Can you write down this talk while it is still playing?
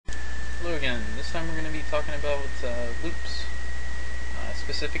Hello again. This time we're going to be talking about loops,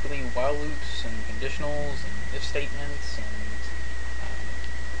 specifically while loops and conditionals and if statements and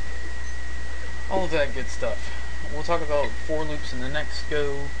all of that good stuff. We'll talk about for loops in the next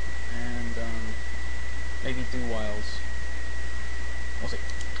go and maybe do whiles. We'll see.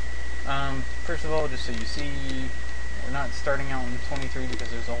 First of all, just so you see, we're not starting out in 23 because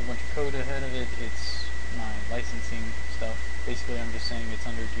there's a whole bunch of code ahead of it. It's my licensing stuff. Basically, I'm just saying it's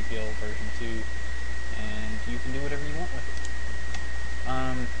under GPL version 2, and you can do whatever you want with it.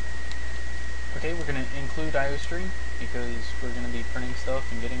 Okay, we're going to include IOStream because we're going to be printing stuff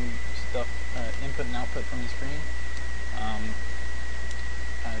and getting stuff, input and output from the screen.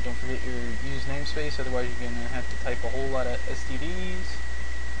 Don't forget your use namespace, otherwise you're going to have to type a whole lot of STDs.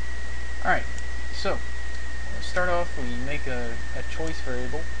 Alright, so start off, we make a choice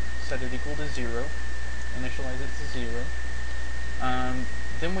variable, set it equal to 0, initialize it to 0.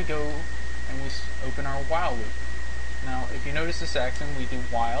 Then we go and we open our while loop. Now, if you notice this action, we do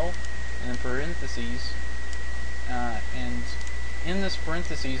while, and then parentheses, and in this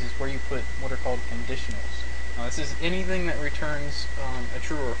parentheses is where you put what are called conditionals. Now, this is anything that returns a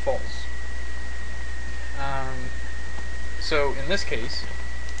true or false. So, in this case,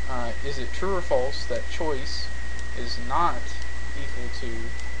 is it true or false that choice is not equal to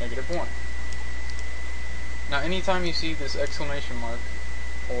 -1? Now, anytime you see this exclamation mark,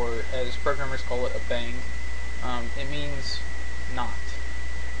 or as programmers call it, a bang, it means not,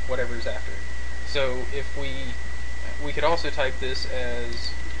 whatever is after it. So if we could also type this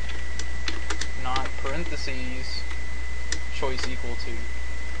as not parentheses choice equal to,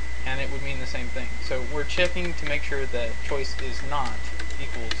 and it would mean the same thing. So we're checking to make sure that choice is not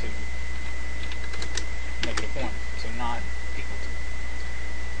equal to -1, so not equal to.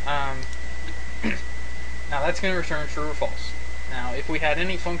 Now that's going to return true or false. Now if we had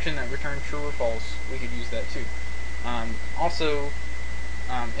any function that returned true or false, we could use that too. Also,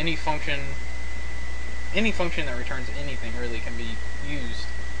 any function that returns anything really can be used,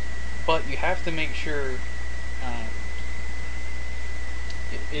 but you have to make sure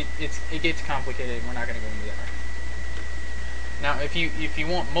it gets complicated, and we're not going to go into that right now. Now if you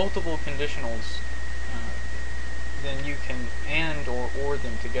want multiple conditionals, then you can AND or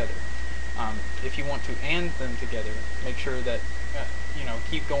them together. If you want to AND them together, make sure that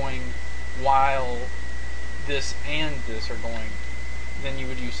keep going while this and this are going. Then you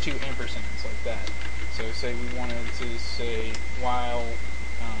would use 2 ampersands like that. So say we wanted to say while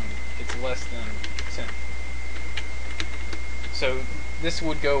it's less than 10. So this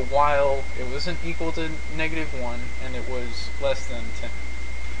would go while it wasn't equal to -1 and it was less than 10.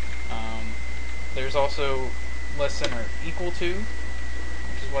 There's also less than or equal to,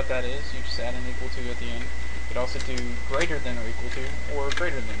 which is what that is. You just add an equal to at the end. You could also do greater than or equal to, or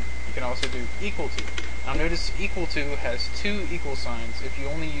greater than. You can also do equal to. Now notice equal to has 2 equal signs. If you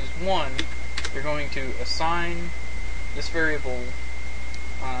only use one, you're going to assign this variable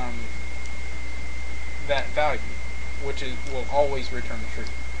that value, which will always return true.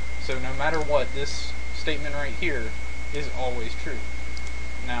 So no matter what, this statement right here is always true.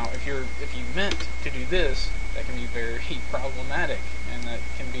 Now if you meant to do this, that can be very problematic, and that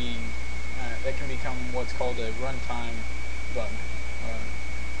can become what's called a runtime bug.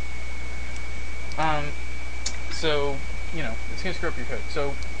 So it's going to screw up your code.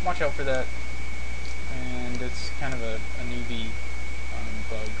 So watch out for that, and it's kind of a newbie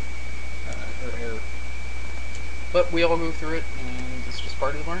bug or error. But we all go through it, and it's just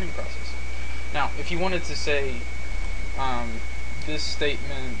part of the learning process. Now, if you wanted to say this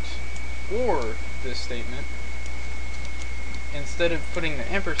statement or this statement, instead of putting the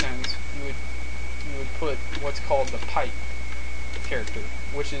ampersands, you would put what's called the pipe character,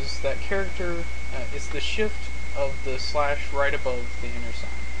 which is that character. It's the shift of the slash right above the inner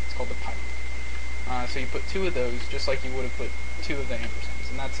sign. It's called the pipe. So you put 2 of those, just like you would have put 2 of the ampersands,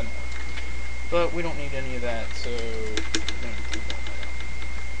 and that's an order. But we don't need any of that, so we're going to leave all that out.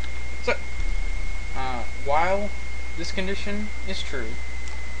 So, while this condition is true,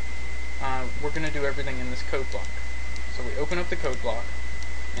 we're going to do everything in this code block. So we open up the code block,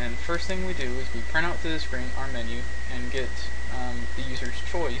 and first thing we do is we print out to the screen our menu and get the user's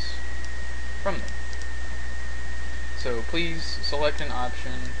choice from them. So please select an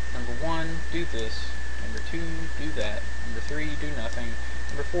option. Number 1, do this. Number 2, do that. Number 3, do nothing.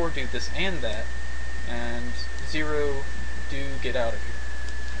 Number 4, do this and that. And 0, do get out of here.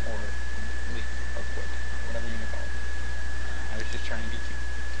 Or leave, or quit, whatever you want to call it. I was just trying to be cute.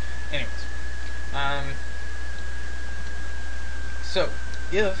 Anyways. So,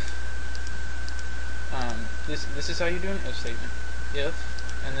 if this is how you do an if statement. If,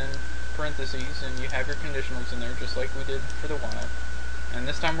 and then parentheses, and you have your conditionals in there, just like we did for the while. And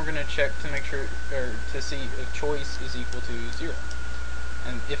this time we're going to check to make sure, or to see if choice is equal to 0.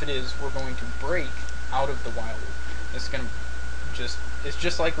 And if it is, we're going to break out of the while loop. It's going to it's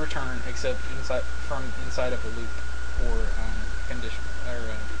just like return, except inside of a loop or condition, or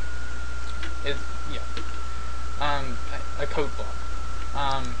a code block.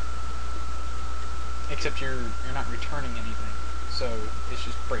 Except you're not returning anything, so it's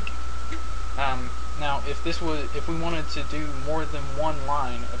just breaking. Now, if we wanted to do more than one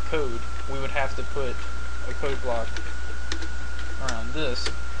line of code, we would have to put a code block around this.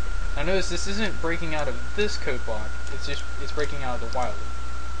 Now notice this isn't breaking out of this code block, it's breaking out of the while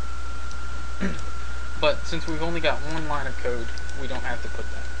loop. But since we've only got one line of code, we don't have to put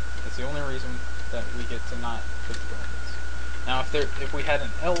that. That's the only reason that we get to not put the brackets. Now if we had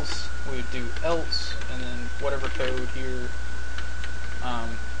an else, we would do else, and then whatever code here.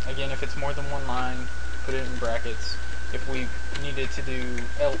 Again, if it's more than one line, put it in brackets. If we needed to do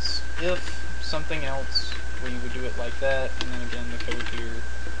else if something else, we would do it like that, and then again the code here.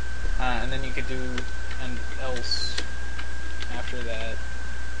 And then you could do an else after that.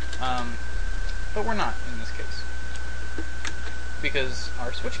 But we're not in this case, because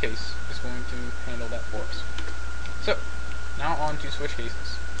our switch case is going to handle that for us. So, now on to switch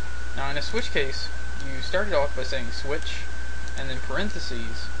cases. Now in a switch case, you started off by saying switch, and then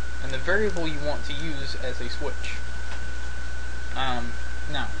parentheses, and the variable you want to use as a switch.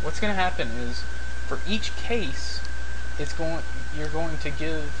 Now, what's going to happen is, for each case, you're going to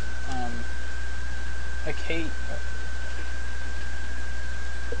give a case.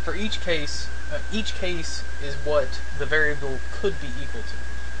 For each case is what the variable could be equal to.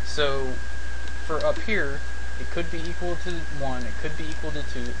 So, for up here, it could be equal to 1, it could be equal to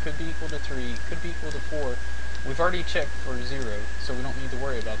 2, it could be equal to 3, it could be equal to 4. We've already checked for 0, so we don't need to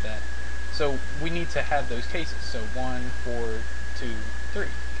worry about that. So we need to have those cases. So 1, 4, 2, 3.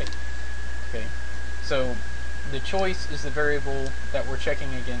 Okay. So the choice is the variable that we're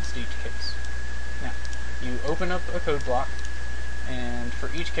checking against each case. Now, you open up a code block, and for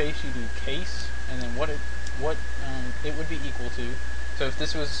each case you do case, and then what it would be equal to. So if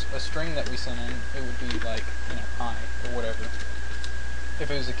this was a string that we sent in, it would be like, I or whatever. If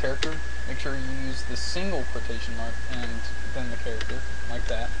it was a character, make sure you use the single quotation mark and then the character, like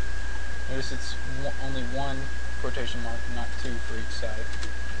that. Notice it's only one quotation mark, not two for each side.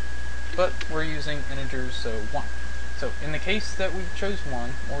 But we're using integers, so 1. So in the case that we chose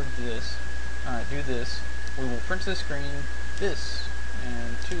 1, or this, do this, we will print to the screen this,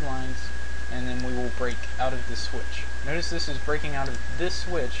 and 2 lines, and then we will break out of this switch. Notice this is breaking out of this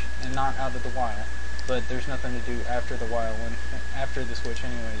switch and not out of the while, but there's nothing to do after the while and after the switch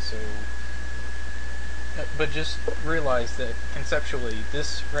anyway, so... But just realize that conceptually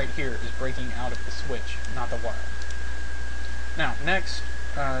this right here is breaking out of the switch, not the while. Now, next,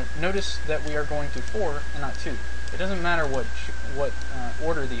 notice that we are going to 4 and not 2. It doesn't matter what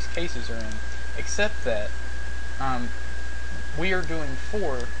order these cases are in, except that we are doing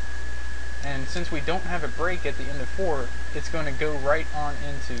 4, and since we don't have a break at the end of 4, it's going to go right on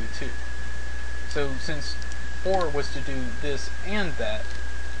into 2. So since 4 was to do this and that,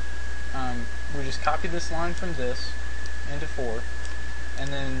 we just copy this line from this into 4, and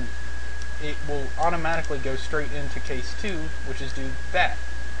then it will automatically go straight into case 2, which is do that,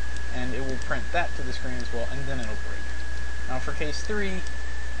 and it will print that to the screen as well, and then it'll break. Now for case 3,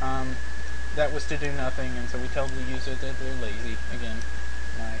 that was to do nothing, and so we tell the user that they're lazy, again,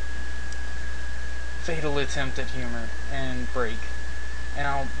 my fatal attempt at humor, and break. And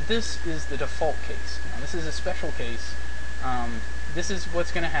now this is the default case. Now this is a special case. This is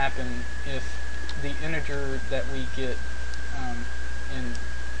what's going to happen if the integer that we get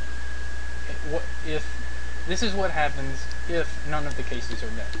this is what happens if none of the cases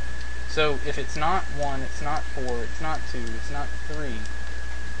are met. So if it's not 1, it's not 4, it's not 2, it's not 3,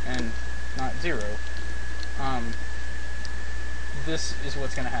 and not 0, this is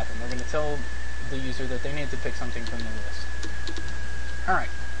what's going to happen. We're going to tell the user that they need to pick something from the list. Alright,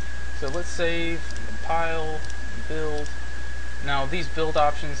 so let's save, and compile, and build. Now these build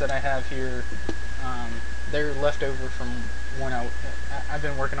options that I have here, they're left over from when I've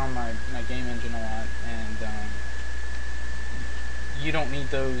been working on my game engine a lot, and you don't need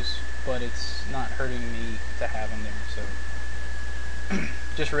those, but it's not hurting me to have them there, so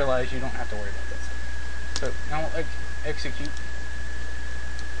just realize you don't have to worry about that stuff. So now we'll execute.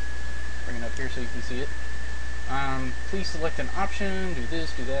 Bring it up here so you can see it. Please select an option, do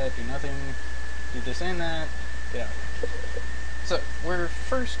this, do that, do nothing, do this and that, get out of here. So, we're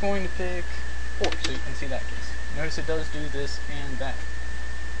first going to pick 4, so you can see that case. Notice it does do this and that.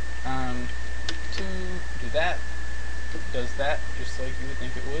 does that just like you would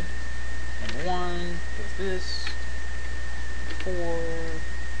think it would. Number 1 does this. Number 4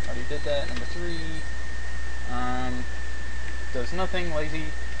 already did that. Number 3 does nothing, lazy.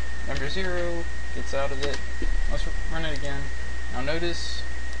 Number 0 gets out of it. Let's run it again. Now notice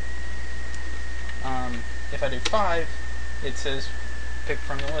if I do 5, it says pick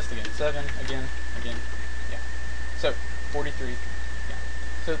from the list again. 7 again. Yeah. So 43. Yeah.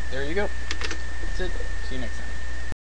 So there you go. That's it. See you next time.